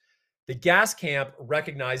wares. The Gas Camp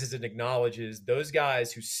recognizes and acknowledges those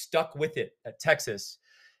guys who stuck with it at Texas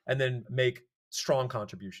and then make strong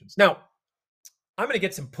contributions. Now, I'm going to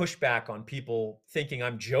get some pushback on people thinking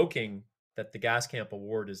I'm joking that the Gas Camp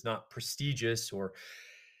Award is not prestigious or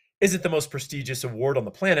isn't the most prestigious award on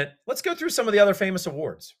the planet. Let's go through some of the other famous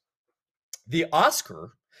awards. The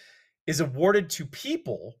Oscar is awarded to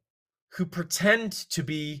people who pretend to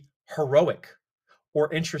be heroic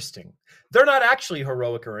or interesting. They're not actually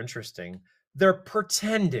heroic or interesting. They're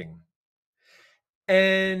pretending.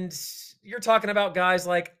 And you're talking about guys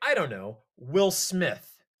like, I don't know, Will Smith,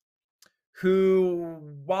 who,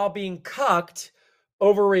 while being cucked,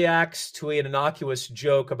 overreacts to an innocuous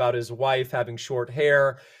joke about his wife having short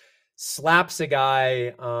hair, slaps a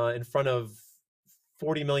guy in front of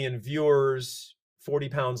 40 million viewers 40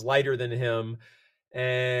 pounds lighter than him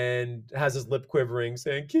and has his lip quivering,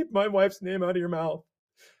 saying, "Keep my wife's name out of your mouth."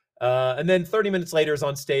 And then 30 minutes later is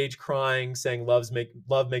on stage crying, saying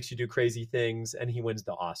love makes you do crazy things, and he wins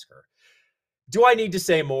the Oscar. Do I need to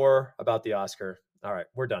say more about the Oscar? All right,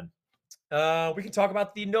 we're done. We can talk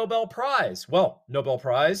about the Nobel Prize. Well, Nobel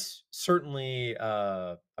Prize, certainly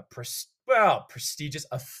prestigious,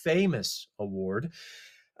 a famous award.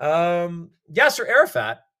 Yasser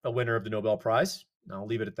Arafat, a winner of the Nobel Prize. I'll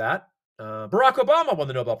leave it at that. Barack Obama won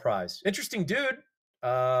the Nobel Prize. Interesting dude,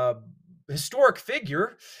 historic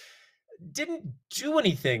figure. Didn't do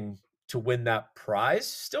anything to win that prize.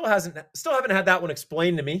 Still haven't had that one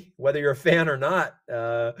explained to me, whether you're a fan or not.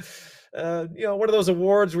 One of those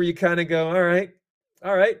awards where you kind of go,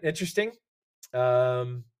 all right, interesting.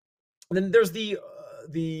 And then there's the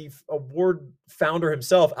award founder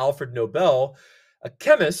himself, Alfred Nobel, a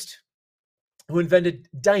chemist who invented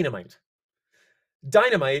dynamite.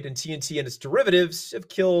 Dynamite and TNT and its derivatives have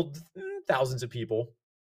killed thousands of people.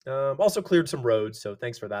 Also cleared some roads, so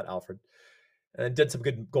thanks for that, Alfred. And did some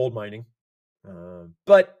good gold mining.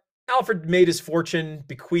 But Alfred made his fortune,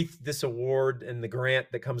 bequeathed this award and the grant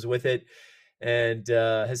that comes with it, and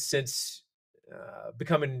has since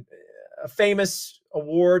become a famous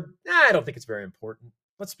award. I don't think it's very important.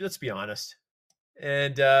 Let's be honest.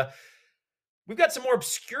 And we've got some more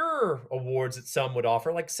obscure awards that some would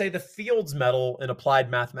offer, like, say, the Fields Medal in Applied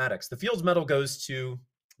Mathematics. The Fields Medal goes to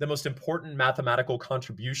the most important mathematical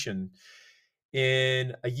contribution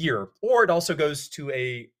in a year, or it also goes to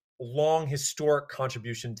a long historic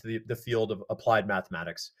contribution to the field of applied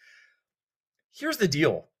mathematics. Here's the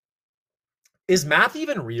deal. Is math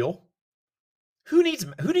even real? Who needs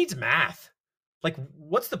math? Like,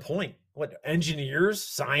 what's the point? What, engineers,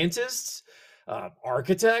 scientists,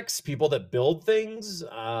 architects, people that build things,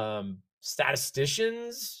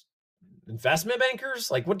 statisticians, investment bankers?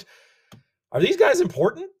 Like, what are these guys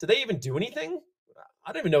important? Do they even do anything?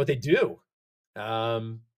 I don't even know what they do. I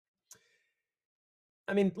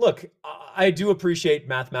mean, look, I do appreciate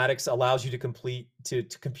mathematics allows you to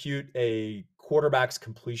compute a quarterback's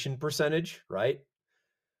completion percentage, right?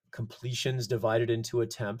 Completions divided into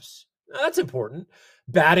attempts. That's important.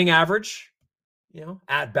 Batting average,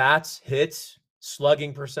 at bats, hits,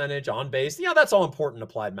 slugging percentage, on base. That's all important in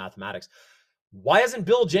applied mathematics. Why hasn't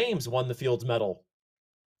Bill James won the Fields Medal?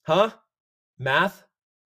 Huh? Math?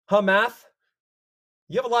 Math?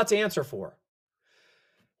 You have a lot to answer for.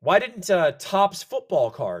 Why didn't Topps football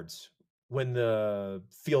cards win the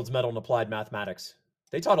Fields Medal in Applied Mathematics?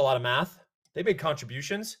 They taught a lot of math. They made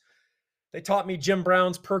contributions. They taught me Jim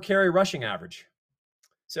Brown's per carry rushing average.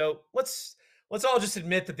 So let's all just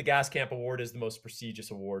admit that the Gaskamp Award is the most prestigious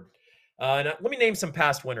award. And let me name some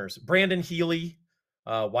past winners. Brandon Healy,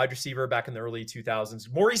 wide receiver back in the early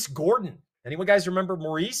 2000s. Maurice Gordon. Anyone guys remember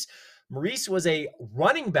Maurice? Maurice was a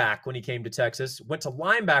running back when he came to Texas, went to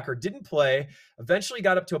linebacker, didn't play, eventually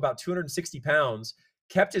got up to about 260 pounds,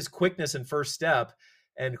 kept his quickness and first step,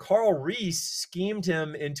 and Carl Reese schemed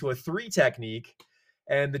him into a 3 technique,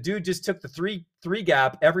 and the dude just took the three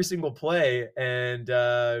gap every single play and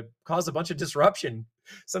caused a bunch of disruption.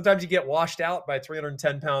 Sometimes you get washed out by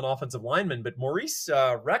 310-pound offensive linemen, but Maurice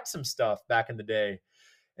wrecked some stuff back in the day.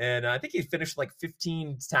 And I think he finished like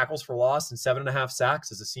 15 tackles for loss and 7.5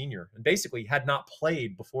 sacks as a senior, and basically had not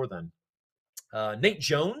played before then. Nate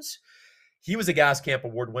Jones, he was a Gaskamp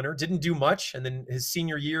Award winner, didn't do much. And then his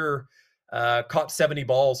senior year, caught 70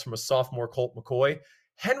 balls from a sophomore Colt McCoy.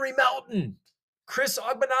 Henry Melton, Chris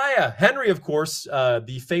Ogbanaya. Henry, of course,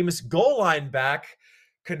 the famous goal line back,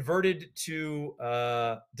 converted to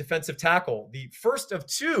defensive tackle. The first of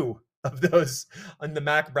 2 of those in the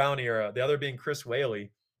Mac Brown era, the other being Chris Whaley.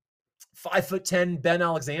 5'10" Ben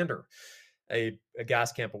Alexander, a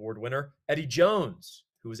Gaskamp Award winner. Eddie Jones,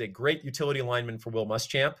 who was a great utility lineman for Will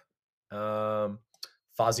Muschamp.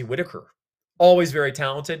 Fozzie Whitaker, always very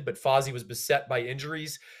talented, but Fozzie was beset by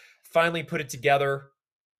injuries. Finally put it together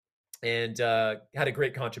and had a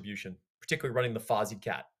great contribution, particularly running the Fozzie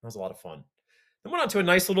Cat. That was a lot of fun. Then went on to a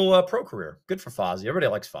nice little pro career. Good for Fozzie. Everybody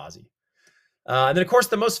likes Fozzie. And then, of course,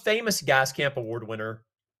 the most famous Gaskamp Award winner,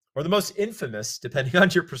 or the most infamous, depending on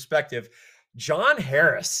your perspective, John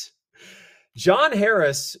Harris. John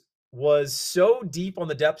Harris was so deep on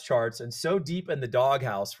the depth charts and so deep in the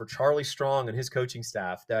doghouse for Charlie Strong and his coaching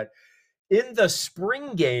staff that in the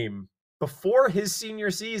spring game before his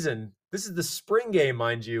senior season, this is the spring game,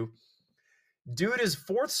 mind you, dude is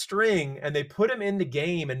 4th string, and they put him in the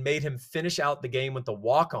game and made him finish out the game with the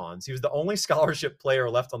walk-ons. He was the only scholarship player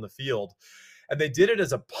left on the field. And they did it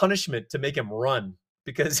as a punishment to make him run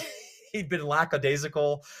because he'd been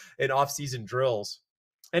lackadaisical in off-season drills.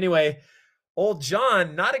 Anyway, Old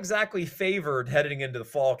John, not exactly favored heading into the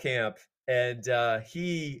fall camp, and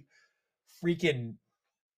he freaking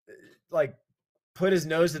like put his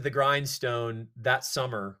nose to the grindstone that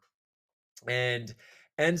summer and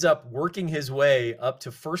ends up working his way up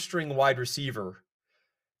to first string wide receiver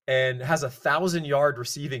and has 1,000-yard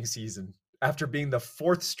receiving season after being the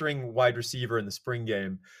fourth string wide receiver in the spring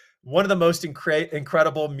game. One of the most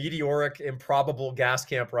incredible, meteoric, improbable gas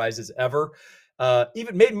camp rises ever.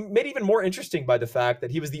 Even made even more interesting by the fact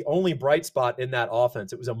that he was the only bright spot in that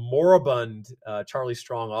offense. It was a moribund Charlie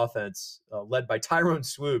Strong offense led by Tyrone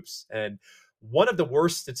Swoops, and one of the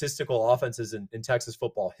worst statistical offenses in Texas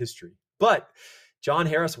football history. But John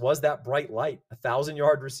Harris was that bright light,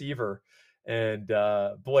 1,000-yard receiver. And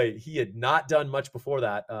boy, he had not done much before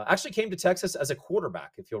that. Actually came to Texas as a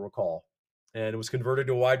quarterback, if you'll recall, and was converted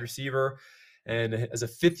to a wide receiver. And as a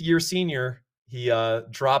fifth-year senior, he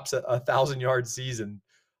drops a 1,000-yard season.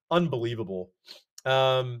 Unbelievable.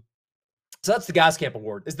 So that's the Gas Camp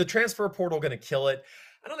Award. Is the transfer portal going to kill it?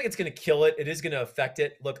 I don't think it's going to kill it. It is going to affect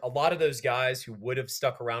it. Look, a lot of those guys who would have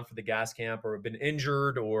stuck around for the gas camp or have been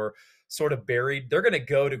injured or sort of buried, they're going to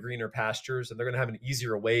go to greener pastures and they're going to have an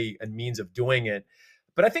easier way and means of doing it.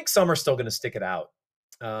 But I think some are still going to stick it out.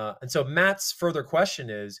 And so Matt's further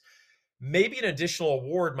question is, maybe an additional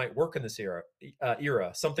award might work in this era,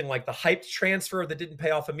 something like the hyped transfer that didn't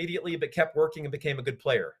pay off immediately but kept working and became a good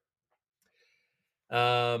player.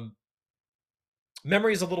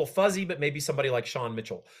 Memory is a little fuzzy, but maybe somebody like Sean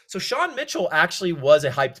Mitchell. So Sean Mitchell actually was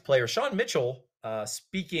a hyped player. Sean Mitchell,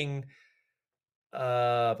 speaking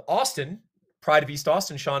of Austin, Pride of East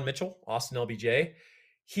Austin, Sean Mitchell, Austin LBJ.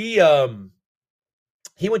 He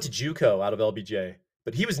went to JUCO out of LBJ,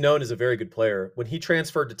 but he was known as a very good player. When he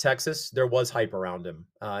transferred to Texas, there was hype around him,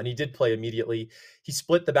 and he did play immediately. He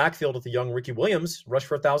split the backfield with the young Ricky Williams, rushed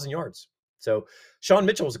for 1,000 yards. So Sean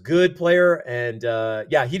Mitchell was a good player, and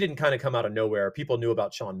yeah, he didn't kind of come out of nowhere. People knew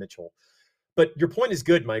about Sean Mitchell. But your point is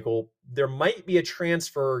good, Michael. There might be a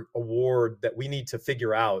transfer award that we need to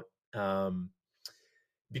figure out,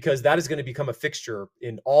 because that is going to become a fixture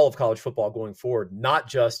in all of college football going forward, not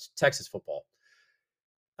just Texas football.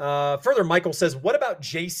 Further, Michael says, what about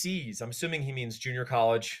JCs? I'm assuming he means junior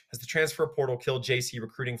college. Has the transfer portal killed JC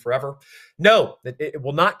recruiting forever? No, it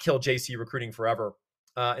will not kill JC recruiting forever.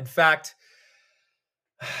 In fact,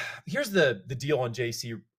 here's the deal on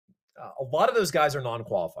JC. A lot of those guys are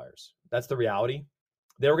non-qualifiers. That's the reality.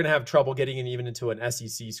 They were going to have trouble getting in even into an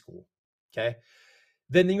SEC school. Okay.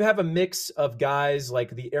 Then you have a mix of guys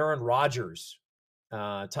like the Aaron Rodgers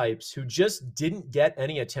types who just didn't get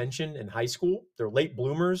any attention in high school. They're late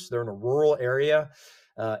bloomers. They're in a rural area.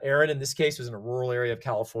 Aaron, in this case, was in a rural area of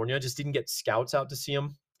California, just didn't get scouts out to see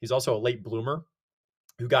him. He's also a late bloomer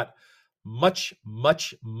who got much,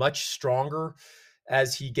 much, much stronger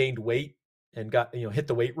as he gained weight and got, hit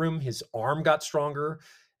the weight room. His arm got stronger,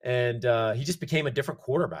 and he just became a different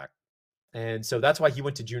quarterback. And so that's why he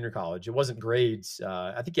went to junior college. It wasn't grades.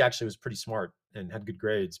 I think he actually was pretty smart and had good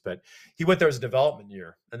grades, but he went there as a development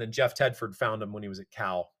year. And then Jeff Tedford found him when he was at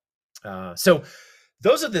Cal. So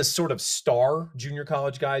those are the sort of star junior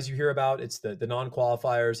college guys you hear about. It's the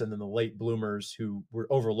non-qualifiers and then the late bloomers who were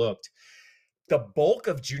overlooked. The bulk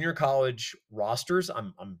of junior college rosters,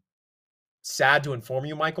 I'm sad to inform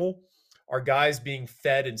you, Michael, are guys being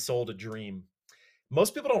fed and sold a dream.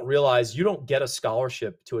 Most people don't realize you don't get a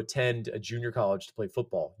scholarship to attend a junior college to play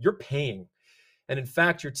football. You're paying. And in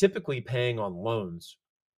fact, you're typically paying on loans,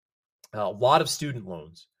 a lot of student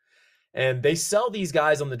loans. And they sell these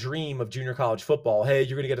guys on the dream of junior college football. Hey,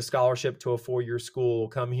 you're going to get a scholarship to a 4-year school.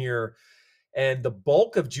 Come here. And the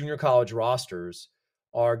bulk of junior college rosters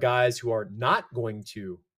are guys who are not going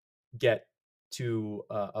to get to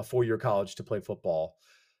a 4-year college to play football.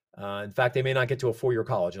 In fact, they may not get to a 4-year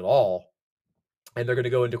college at all. And they're going to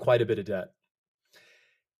go into quite a bit of debt.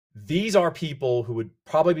 These are people who would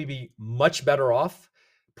probably be much better off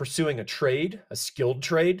pursuing a trade, a skilled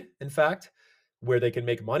trade, in fact, where they can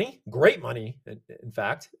make money, great money, in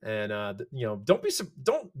fact. And don't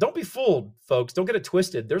be fooled, folks. Don't get it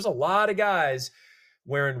twisted. There's a lot of guys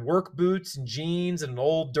wearing work boots and jeans and an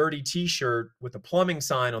old dirty T-shirt with a plumbing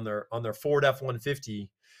sign on their Ford F-150,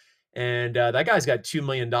 and that guy's got $2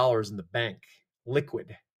 million in the bank,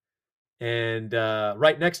 liquid. And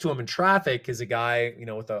right next to him in traffic is a guy,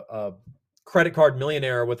 with a credit card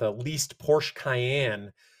millionaire with a leased Porsche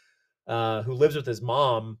Cayenne who lives with his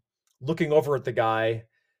mom, looking over at the guy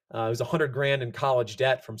who's $100,000 in college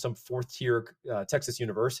debt from some 4th-tier Texas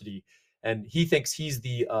university, and he thinks he's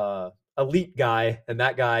the elite guy, and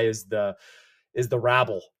that guy is the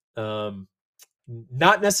rabble.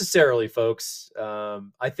 Not necessarily, folks.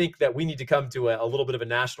 I think that we need to come to a little bit of a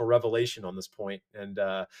national revelation on this point. And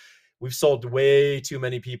we've sold way too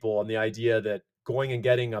many people on the idea that going and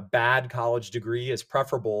getting a bad college degree is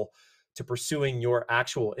preferable to pursuing your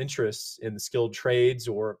actual interests in the skilled trades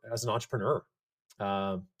or as an entrepreneur.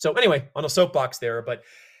 So anyway, on a soapbox there, but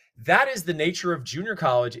that is the nature of junior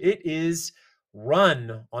college. It is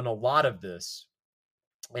run on a lot of this,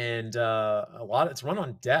 and it's run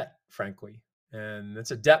on debt, frankly. And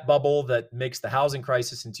it's a debt bubble that makes the housing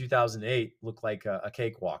crisis in 2008 look like a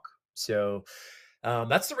cakewalk. So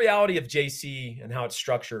that's the reality of JC and how it's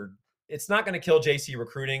structured. It's not going to kill JC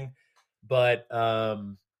recruiting, but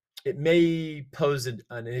it may pose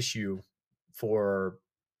an issue for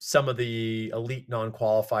some of the elite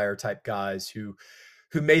non-qualifier type guys who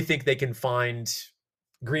may think they can find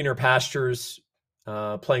greener pastures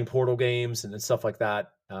playing portal games and stuff like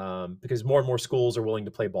that, because more and more schools are willing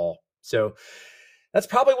to play ball. So that's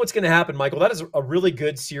probably what's going to happen, Michael. That is a really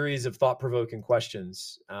good series of thought-provoking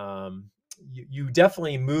questions. You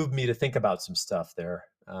definitely moved me to think about some stuff there.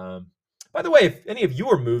 By the way, if any of you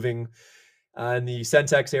are moving in the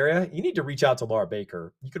Centex area, you need to reach out to Laura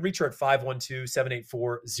Baker. You can reach her at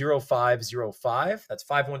 512-784-0505. That's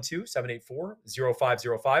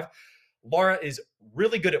 512-784-0505. Laura is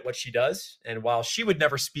really good at what she does. And while she would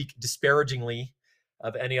never speak disparagingly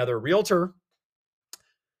of any other realtor,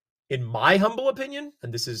 in my humble opinion,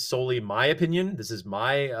 and this is solely my opinion, this is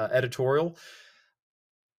my editorial,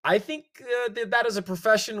 I think that is a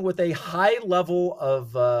profession with a high level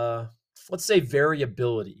of, let's say,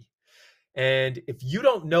 variability. And if you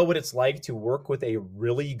don't know what it's like to work with a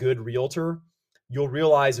really good realtor, you'll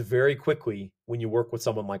realize very quickly when you work with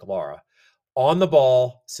someone like Laura. On the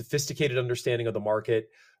ball, sophisticated understanding of the market,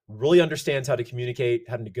 really understands how to communicate,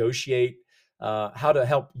 how to negotiate, how to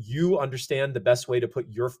help you understand the best way to put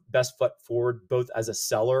your best foot forward, both as a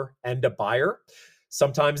seller and a buyer.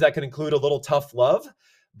 Sometimes that can include a little tough love,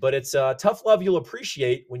 but it's tough love you'll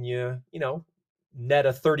appreciate when you net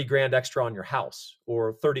a 30 grand extra on your house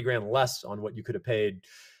or 30 grand less on what you could have paid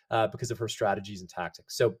because of her strategies and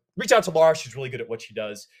tactics. So reach out to Laura. She's really good at what she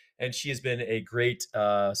does. And she has been a great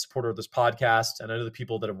supporter of this podcast. And I know the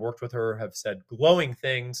people that have worked with her have said glowing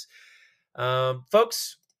things.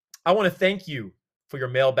 Folks, I want to thank you for your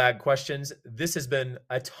mailbag questions. This has been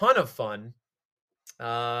a ton of fun.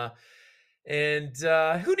 And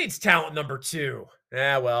who needs talent number 2?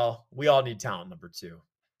 Well, we all need talent number 2.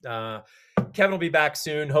 Kevin will be back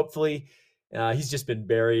soon, hopefully. He's just been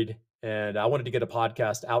buried, and I wanted to get a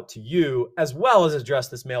podcast out to you as well as address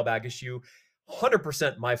this mailbag issue.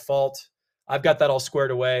 100% my fault. I've got that all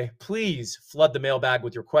squared away. Please flood the mailbag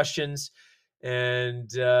with your questions,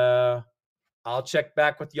 and I'll check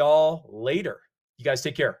back with y'all later. You guys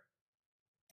take care.